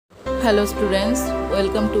Hello students,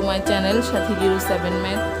 welcome to my channel Sathi 07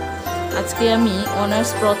 math. আজকে আমি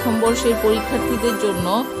honours প্রথম বর্ষের পরীক্ষার্থীদের জন্য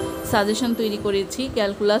সাজেশন তৈরি করেছি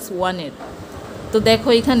ক্যালকুলাস 1-এর। তো দেখো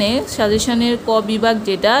এখানে সাজেশনের ক বিভাগ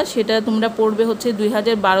যেটা সেটা তোমরা পড়বে হচ্ছে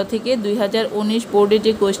 2012 থেকে 2019 বোর্ডে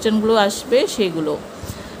যে কোয়েশ্চেনগুলো আসবে সেগুলো।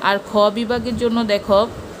 আর খ বিভাগের জন্য দেখো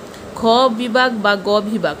খ বিভাগ বা গ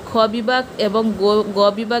বিভাগ, খ বিভাগ এবং গ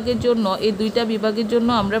বিভাগের জন্য এই দুইটা বিভাগের জন্য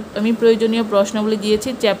আমি প্রয়োজনীয় প্রশ্নগুলি দিয়েছি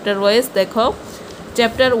চ্যাপ্টার ওয়াইজ। দেখো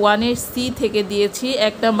চ্যাপ্টার 1-এর সি থেকে দিয়েছি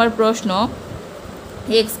 1 নম্বর প্রশ্ন,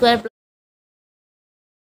 এক্স স্কোয়ার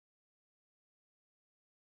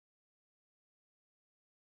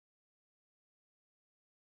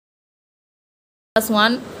প্লাস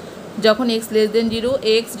 1 যখন x লেস দেন 0,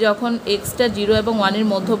 এক্স যখন এক্সটা 0 এবং 1-এর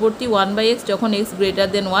মধ্যবর্তী, 1/x যখন x গ্রেটার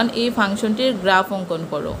দেন 1, এই ফাংশনটির গ্রাফ অঙ্কন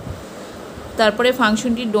করো। তারপরে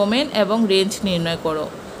ফাংশনটির ডোমেন এবং রেঞ্জ নির্ণয় করো।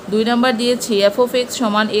 2 নম্বর দিয়েছি f অফ x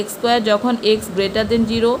সমান এক্স স্কোয়ার যখন x গ্রেটার দেন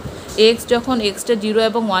 0, এক্স যখন এক্সটা 0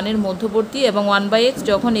 এবং 1-এর মধ্যবর্তী এবং 1/x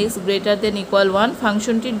যখন x গ্রেটার দেন ইকুয়াল 1,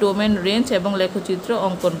 ফাংশনটির ডোমেন, রেঞ্জ এবং লেখচিত্র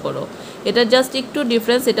অঙ্কন করো। এটা জাস্ট একটু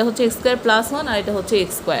ডিফারেন্স, এটা হচ্ছে x স্কোয়ার প্লাস 1 আর এটা হচ্ছে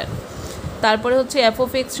x স্কোয়ার। তারপরে হচ্ছে f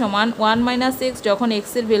অফ x সমান 1 - x যখন x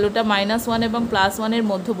এর ভ্যালুটা -1 এবং +1-এর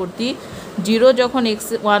মধ্যবর্তী, 0 যখন x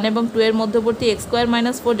 1 এবং 2 এর মধ্যবর্তী, x স্কোয়ার -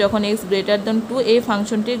 4 যখন x গ্রেটার দেন 2, এই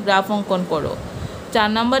ফাংশনটির গ্রাফ অঙ্কন করো। 4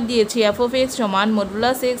 নম্বর দিয়েছি f অফ x সমান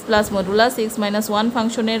modulus x plus modulus x - 1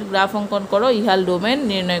 ফাংশনের গ্রাফ অঙ্কন করো, ইহার ডোমেন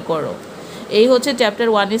নির্ণয় করো। এই হচ্ছে চ্যাপ্টার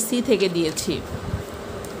 1-এর সি থেকে দিয়েছি।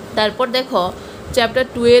 তারপর দেখো চ্যাপ্টার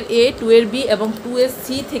 2-এর এ, 2-এর বি এবং 2-এর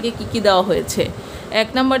সি থেকে কী দেওয়া হয়েছে। 1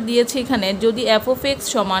 নম্বর দিয়েছে এখানে যদি f অফ x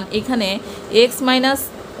সমান এখানে x -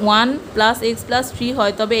 1 প্লাস x প্লাস 3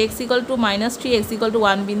 হয় তবে x = -3 x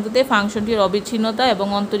 = 1 বিন্দুতে ফাংশনটির অবিচ্ছিন্নতা এবং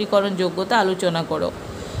অন্তরীকরণ যোগ্যতা আলোচনা করো।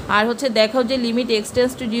 আর হচ্ছে দেখাও যে limit x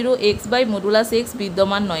tends to 0 x by modulus x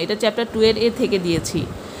বিদ্যমান নয়, এটা চ্যাপ্টার 2-এর এ থেকে দিয়েছি।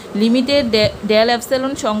 লিমিটের ডেল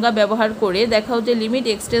এপসিলন সংজ্ঞা ব্যবহার করে দেখাও যে limit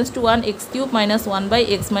x tends to 1 x³ -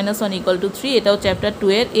 1/x - 1 = 3, এটাও চ্যাপ্টার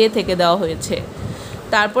 2-এর এ থেকে দেওয়া হয়েছে।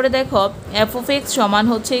 তারপরে দেখো f অফ x সমান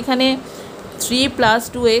হচ্ছে এখানে 3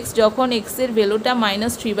 + 2x যখন x এর ভ্যালুটা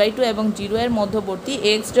 -3/2 এবং 0 এর মধ্যবর্তী,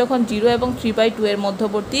 x যখন 0 এবং 3/2 এর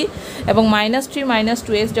মধ্যবর্তী এবং -3 -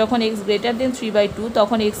 2x যখন x গ্রেটার দেন 3/2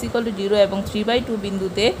 তখন x = 0 এবং 3/2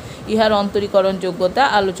 বিন্দুতে ইহার অন্তরীকরণ যোগ্যতা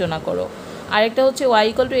আলোচনা করো। আরেকটা হচ্ছে y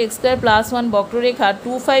 = x² + 1 বক্ররেখা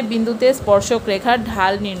 2, 5 বিন্দুতে স্পর্শক রেখার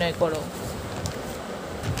ঢাল নির্ণয় করো।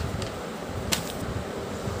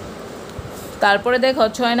 তারপরে দেখো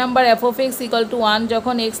 6 নম্বর f অফ x = 1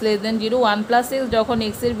 যখন x লেস দেন 0, 1 + x যখন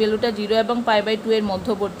x এর ভ্যালুটা 0 এবং π/2 এর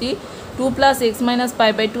মধ্যবর্তী, 2 + x -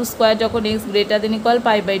 π/2 স্কোয়ার যখন x গ্রেটার দেন ইকুয়াল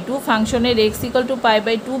π/2, ফাংশনের x =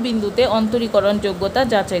 π/2 বিন্দুতে অন্তরীকরণ যোগ্যতা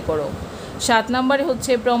যাচাই করো। 7 নম্বরে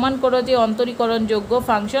হচ্ছে প্রমাণ করো যে অন্তরীকরণ যোগ্য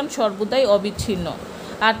ফাংশন সর্বদাই অবিচ্ছিন্ন।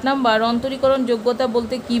 8 নম্বর অন্তরীকরণ যোগ্যতা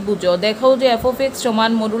বলতে কি বুঝো। দেখাও যে f অফ x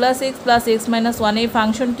সমান মডুলাস x প্লাস x - 1 এই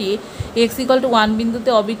ফাংশনটি x = 1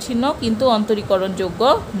 বিন্দুতে অবিচ্ছিন্ন কিন্তু অন্তরীকরণ যোগ্য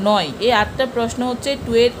নয়। এই 8টা প্রশ্ন হচ্ছে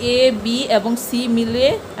 2-এর এ, বি এবং সি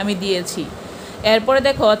মিলিয়ে আমি দিয়েছি। এরপরে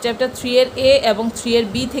দেখো চ্যাপ্টার 3-এর এ এবং 3-এর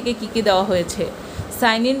বি থেকে কী কী দেওয়া হয়েছে।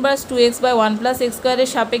 সাইন ইনভার্স 2x/1 + x² এর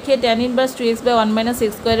সাপেক্ষে ট্যান ইনভার্স 2x/1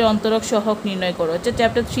 - x² এর অন্তরক সহগ নির্ণয় করো, হচ্ছে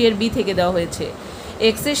চ্যাপ্টার 3-এর বি থেকে দেওয়া হয়েছে।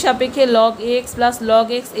 x এর সাপেক্ষে log x plus log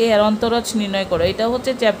x এর অন্তরজ নির্ণয় করো, এটা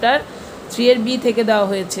হচ্ছে চ্যাপ্টার 3-এর বি থেকে দেওয়া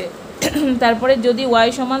হয়েছে। তারপরে যদি y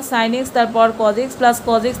সমান sin x তারপর cos x plus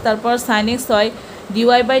cos x তারপর sin x হয়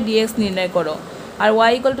dy/dx নির্ণয় করো। আর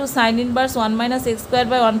y = sin inverse 1 -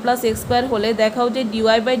 x²/1 + x² হলে দেখাও যে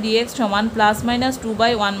dy/dx সমান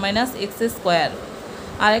 +-2/1 - x²।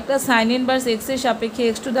 আর একটা sin ইনভার্স x এর সাপেক্ষে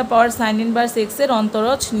x⁻ sin ইনভার্স x এর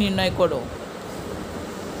অন্তরজ নির্ণয় করো।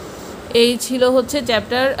 এই ছিল হচ্ছে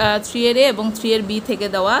চ্যাপ্টার 3-এর এ এবং 3-এর বি থেকে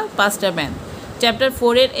দেওয়া 5টা ম্যাথ। চ্যাপ্টার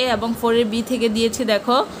 4-এর এ এবং 4-এর বি থেকে দিয়েছি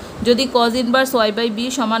দেখো যদি cos ইনভার্স y/b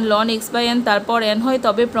সমান ln x/n তারপর n হয়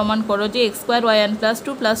তবে প্রমাণ করো যে x² yn +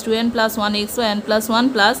 2 + 2n + 1 xyn + 1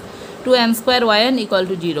 + 2n² yn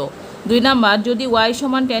 = 0। 2 নম্বর যদি y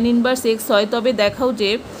সমান tan ইনভার্স x হয় তবে দেখাও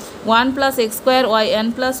যে 1 + x² yn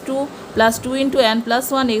 + 2 + 2 × n +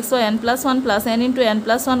 1 xyn + 1 + n × n +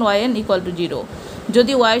 1 yn = 0।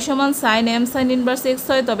 যদি y সমান sin m sin inverse x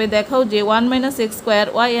হয় তবে দেখাও যে 1 - x²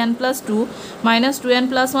 yn + 2 - 2n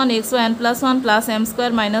 + 1 xyn + 1 + m²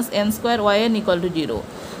 - n² yn = 0।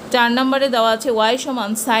 4 নম্বরে দেওয়া আছে y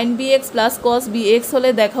সমান sin bx plus cos bx হলে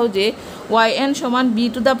দেখাও যে yn সমান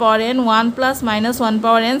b⁴n 1 + -1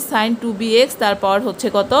 পাওয়ার n sin 2bx তার পাওয়ার হচ্ছে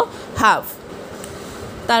কত, হাফ।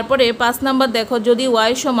 তারপরে 5 নাম্বার দেখো, যদি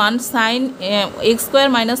ওয়াই সমান sine x square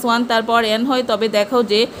minus one তারপর এন হয়, তবে দেখাও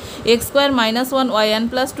যে x square minus one Y N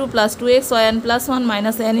plus two x Y N plus one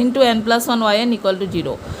minus N into N plus one Y N equal to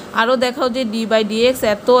 0। আরও দেখাও যে ডি বাই ডি এক্স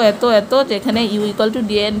এত এত এত, যেখানে you equal to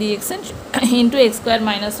D N D x into x square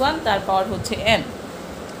minus one তারপর হচ্ছে N.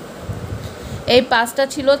 এই 5টা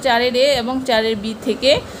ছিল 4-এর এ এবং 4-এর বি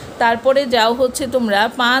থেকে। তারপরে যাও হচ্ছে তোমরা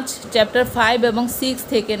 5 চ্যাপ্টার 5 এবং 6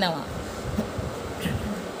 থেকে নেওয়া।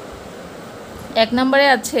 1 নম্বরে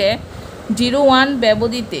আছে 0-1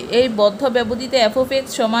 ব্যবধিতে, এই বদ্ধ ব্যবধিতে এফ অফ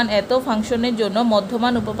এক্স সমান এত ফাংশনের জন্য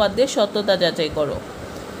মধ্যমান উপপাদ্যের সত্যতা যাচাই করো।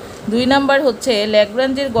 2 নাম্বার হচ্ছে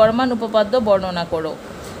ল্যাগ্রাঞ্জের গড়মান উপপাদ্য বর্ণনা করো।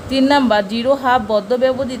 3 নাম্বার 0-1/2 বদ্ধ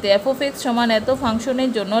ব্যবধিতে এফ অফ এক্স সমান এত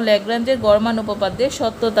ফাংশনের জন্য ল্যাগ্রাঞ্জের গড়মান উপপাদ্যের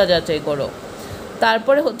সত্যতা যাচাই করো।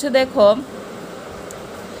 তারপরে হচ্ছে দেখো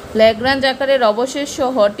ল্যাগ্রাঞ্জ আকারের অবশেষ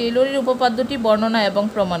সহ টেলরের উপপাদ্যটি বর্ণনা এবং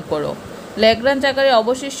প্রমাণ করো। ল্যাগ্রাঞ্জ আকারের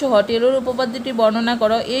অবশেষ সহ টেলর উপপাদ্যটি বর্ণনা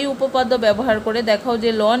করো। এই উপপাদ্য ব্যবহার করে দেখাও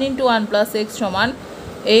যে ln * 1 + x সমান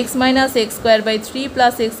x - x square by 3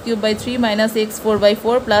 plus x cube by 3 minus x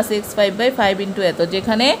 4/4 plus x 5/5 into এত,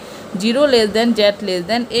 যেখানে 0 less than z less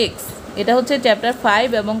than x। এটা হচ্ছে চ্যাপ্টার 5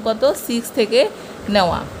 এবং কত 6 থেকে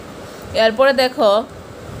নেওয়া। এরপরে দেখো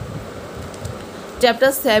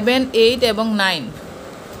চ্যাপ্টার 7, 8 এবং 9।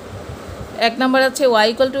 1 নম্বর আছে y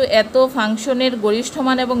 = এত ফাংশনের গরিষ্ঠ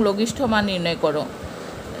মান এবং লঘিষ্ঠ মান নির্ণয় করো।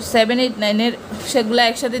 7, 8, 9-এর সেগুলো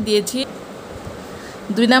একসাথে দিয়েছি।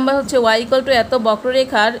 2 নম্বর হচ্ছে y = এত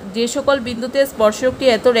বক্ররেখার যে সকল বিন্দুতে স্পর্শকটি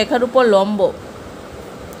এত রেখার উপর লম্ব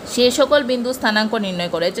সে সকল বিন্দু স্থানাঙ্ক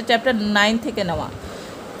নির্ণয় করো। এটা চ্যাপ্টার 9 থেকে নেওয়া।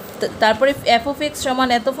 তারপরে এফ অফ এক্স সমান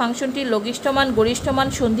এত ফাংশনটির লঘিষ্ঠ মান, গরিষ্ঠ মান,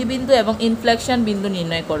 সন্ধি বিন্দু এবং ইনফ্লেকশন বিন্দু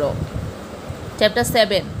নির্ণয় করো। চ্যাপ্টার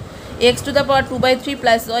 7 x⁴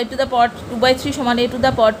 প্লাস y⁴ সমান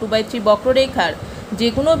a⁴ বক্ররেখার যে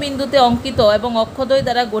কোনো বিন্দুতে অঙ্কিত এবং অক্ষদ্বয়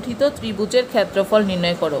দ্বারা গঠিত ত্রিভুজের ক্ষেত্রফল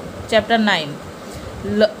নির্ণয় করো। চ্যাপ্টার 9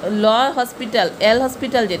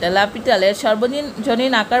 হসপিটাল যেটা লাপিটালের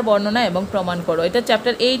সর্বজনীন আকার বর্ণনা এবং প্রমাণ করো। এটা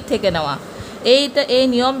চ্যাপ্টার 8 থেকে নেওয়া। এই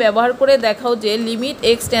নিয়ম ব্যবহার করে দেখাও যে limit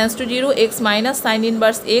x tends to 0 x minus sine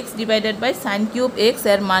inverse x divided by sine cube x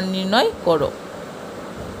এর মান নির্ণয় করো।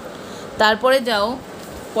 তারপরে যাও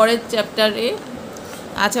পরের চ্যাপ্টারে।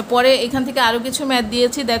 আচ্ছা, পরে এখান থেকে আরও কিছু ম্যাথ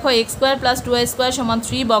দিয়েছি। দেখো x² + 2y² সমান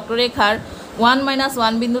 3 বক্ররেখার 1 -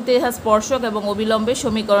 1 বিন্দুতে ইহা স্পর্শক এবং অবিলম্বের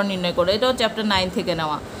সমীকরণ নির্ণয় করো। এটাও চ্যাপ্টার 9 থেকে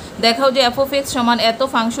নেওয়া। দেখাও যে এফ অফ এক্স সমান এত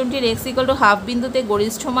ফাংশনটির x = 1/2 বিন্দুতে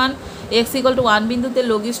গরিষ্ঠ মান, x = 1 বিন্দুতে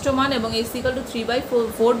লঘিষ্ঠ মান এবং x =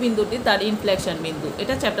 3/4 বিন্দুটি তার ইনফ্লেকশন বিন্দু।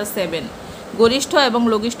 এটা চ্যাপ্টার 7 গরিষ্ঠ এবং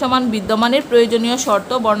লঘিষ্ঠ মান বিদ্যমানের প্রয়োজনীয়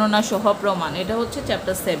শর্ত বর্ণনা সহ প্রমাণ। এটা হচ্ছে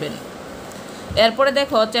চ্যাপ্টার 7। এরপরে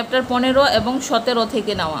দেখো চ্যাপ্টার 15 এবং 17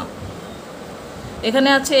 থেকে নেওয়া। এখানে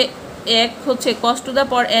আছে এক হচ্ছে cos to the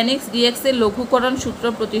power nx dx এর লঘুকরণ সূত্র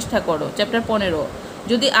প্রতিষ্ঠা করো। চ্যাপ্টার 15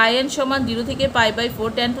 যদি in সমান 0 থেকে π/4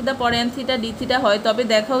 tan to the power n theta d theta হয়, তবে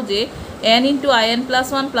দেখাও যে n * in +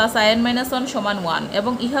 1 প্লাস in - 1 সমান 1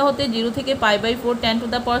 এবং ইহা হতে 0 থেকে π/4 tan to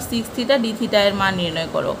the power 6 theta d theta এর মান নির্ণয়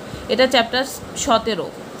করো। এটা চ্যাপ্টার 17।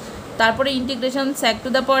 তারপরে integration sec to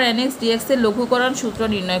the power nx dx এর লঘুকরণ সূত্র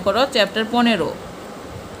নির্ণয় করো। চ্যাপ্টার 15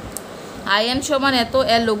 in সমান এত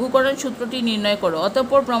এর লঘুকরণ সূত্রটি নির্ণয় করো।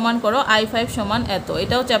 অতঃপর প্রমাণ করো i5 সমান এত।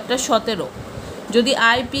 এটাও চ্যাপ্টার 17। যদি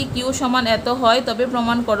ipq সমান এত হয়, তবে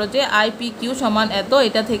প্রমাণ করো যে ipq সমান এত,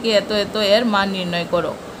 এটা থেকে এত এত এর মান নির্ণয়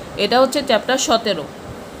করো। এটা হচ্ছে চ্যাপ্টার 17।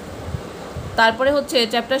 তারপরে হচ্ছে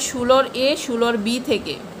চ্যাপ্টার 16a 16b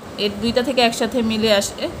থেকে, এর দুইটা থেকে একসাথে মিলে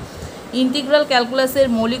আসে। ইন্টিগ্রাল ক্যালকুলাসের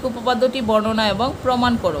মৌলিক উপপাদ্যটি বর্ণনা এবং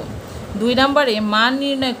প্রমাণ করো। 2 নম্বরে মান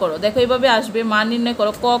নির্ণয় করো। দেখো এইভাবে আসবে, মান নির্ণয়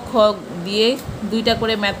করো। ক খ দিয়ে 2টা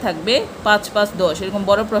করে ম্যাথ থাকবে, 5 5 10 এরকম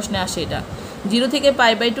বড় প্রশ্নে আসে এটা। 0 থেকে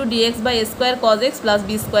π/2 dx by square cos x plus b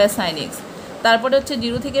square sin x। তারপরে হচ্ছে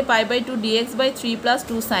 0 থেকে π/2 dx by 3 plus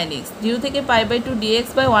 2 sin x। 0 থেকে π/2 dx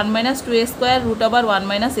by 1 - 2x square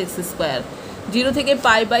 √1 - x square. 0 থেকে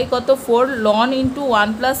π/কত 4 ln * 1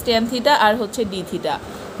 + tan থিটা আর হচ্ছে d থিটা।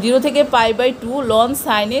 0 থেকে π/2 ln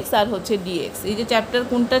sin x আর হচ্ছে dx। এই যে চ্যাপ্টার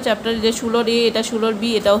কোনটা, চ্যাপ্টার যে 16a, এটা 16b,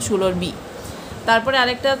 এটাও 16b। তারপরে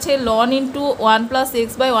আরেকটা আছে ln * 1 + x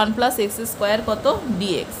by 1 + x square কত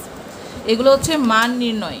dx। এগুলো হচ্ছে মান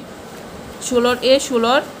নির্ণয় 16a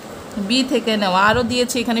 16b থেকে নেওয়া। আরও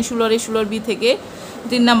দিয়েছে এখানে 16a 16b থেকে।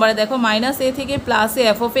 3 নম্বরে দেখো -a থেকে +a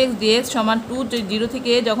f of x dx সমান 2 0 থেকে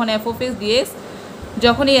a যখন f of x dx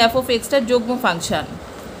যখন এই f of xটার যুগ্ম ফাংশন।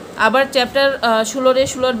 আবার চ্যাপ্টার 16a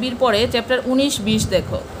 16bর পরে চ্যাপ্টার 19 20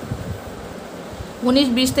 দেখো। 19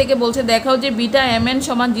 20 থেকে বলছে দেখাও যে বিটা mn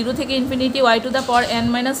সমান 0 থেকে infinity y to the power n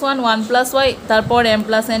 - 1 1 + y তারপর m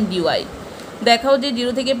 + n dy। দেখাও যে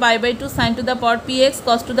 0 থেকে π/2 sin to the power px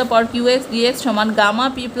cos to the power qx dx সমান gamma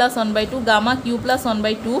p plus 1/2 gamma q plus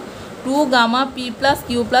 1/2 2 gamma p plus q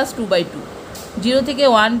plus 2/2 0 থেকে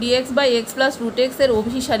 1 dx by x plus root x এর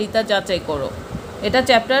অভিসারিতা যাচাই করো। এটা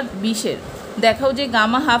chapter 20-এর। দেখাও যে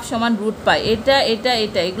গামা হাফ সমান root পাই, এটা এটা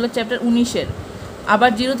এটা এগুলো চ্যাপ্টার 19-এর।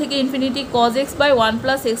 আবার 0 থেকে infinity cos x by 1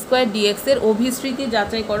 plus x square dx এর অভিসৃতি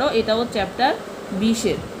যাচাই করো, এটাও চ্যাপ্টার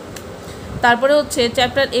 20-এর। তারপরে হচ্ছে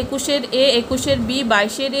চ্যাপ্টার 21-এর এ, 21-এর বি,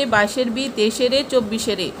 22-এর এ, 22-এর বি, 23-এর এ,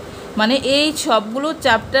 24-এর এ, মানে এই সবগুলো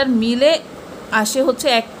চ্যাপ্টার মিলে আসে হচ্ছে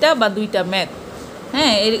একটা বা দুইটা ম্যাথ।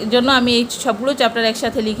 হ্যাঁ, এর জন্য আমি এই সবগুলো চ্যাপ্টার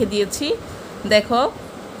একসাথে লিখে দিয়েছি। দেখো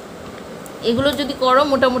এগুলো যদি করো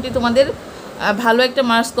মোটামুটি তোমাদের ভালো একটা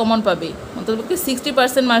মার্কস কমন পাবে, অন্তত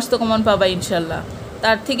 60% মার্কস তো কমন পাবা ইনশাল্লাহ,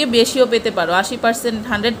 তার থেকে বেশিও পেতে পারো, 80%,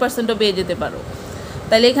 100%ও পেয়ে যেতে পারো।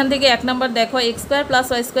 তাহলে এখান থেকে 1 নম্বর দেখো x square plus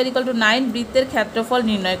y square equal to 9 বৃত্তের ক্ষেত্রফল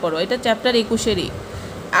নির্ণয় করো, এটা chapter 21-এরই।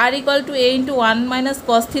 r equal to a into 1 minus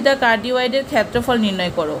cos theta কার্ডিওয়েডের ক্ষেত্রফল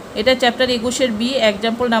নির্ণয় করো, এটা chapter 21-এর B,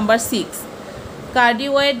 example number 6।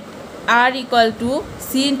 কার্ডিওয়েড r equal to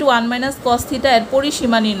c into 1 minus cos theta এর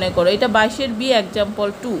পরিসীমা নির্ণয় করো, এটা 22-এর বি, এক্সাম্পল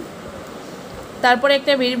 2। তারপরে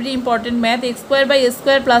একটা very very important math, x square by a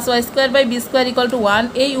square plus y square by b square equal to 1,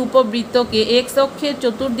 এই উপবৃত্তকে x অক্ষের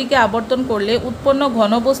চতুর্দিকে আবর্তন করলে উৎপন্ন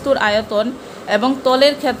ঘনবস্তুর আয়তন এবং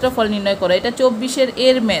তলের ক্ষেত্রফল নির্ণয় করো, এটা 24-এর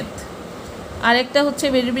এর ম্যাথ। আরেকটা হচ্ছে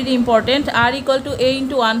very very important, r equal to a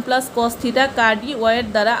into 1 plus cos theta কার্ডিওয়েড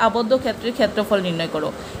দ্বারা আবদ্ধ ক্ষেত্রের ক্ষেত্রফল নির্ণয় করো,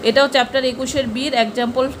 এটাও চ্যাপ্টার 21-এর বির,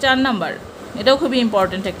 এক্সাম্পল 4 নাম্বার। এটাও খুবই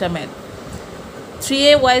ইম্পর্টেন্ট একটা ম্যাথ।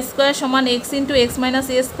 3ay স্কোয়ার সমান x into x minus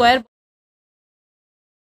a square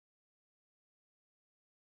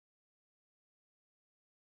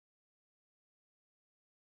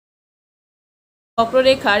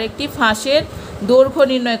বক্ররেখার একটি ফাঁসের দৈর্ঘ্য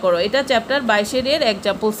নির্ণয় করো, এটা চ্যাপ্টার 22-এর এর,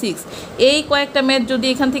 এক্সাম্পল 6। এই কয়েকটা ম্যাথ যদি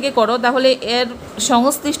এখান থেকে করো তাহলে এর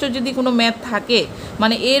সংশ্লিষ্ট যদি কোনো ম্যাথ থাকে,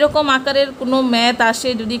 মানে এইরকম আকারের কোনো ম্যাথ আসে,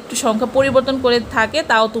 যদি একটু সংখ্যা পরিবর্তন করে থাকে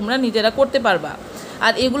তাও তোমরা নিজেরা করতে পারবা।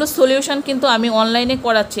 আর এগুলো সলিউশন কিন্তু আমি অনলাইনে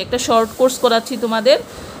করাচ্ছি, একটা শর্ট কোর্স করাচ্ছি তোমাদের।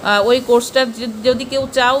 ওই কোর্সটা যদি কেউ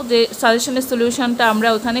চাও যে সাজেশনের সলিউশনটা আমরা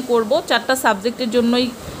ওইখানে করব, 4টা সাবজেক্টের জন্যই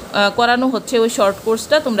করানো হচ্ছে ওই শর্ট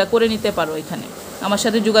কোর্সটা, তোমরা করে নিতে পারো, এখানে আমার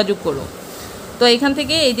সাথে যোগাযোগ করো। তো এখান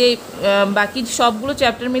থেকে এই যে বাকি সবগুলো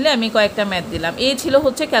চ্যাপ্টার মিলে আমি কয়েকটা ম্যাথ দিলাম। এই ছিল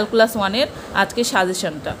হচ্ছে ক্যালকুলাস 1-এর আজকে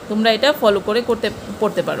সাজেশনটা, তোমরা এটা ফলো করে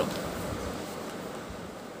পড়তে পারো।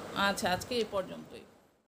 আচ্ছা, আজকে এই পর্যন্তই।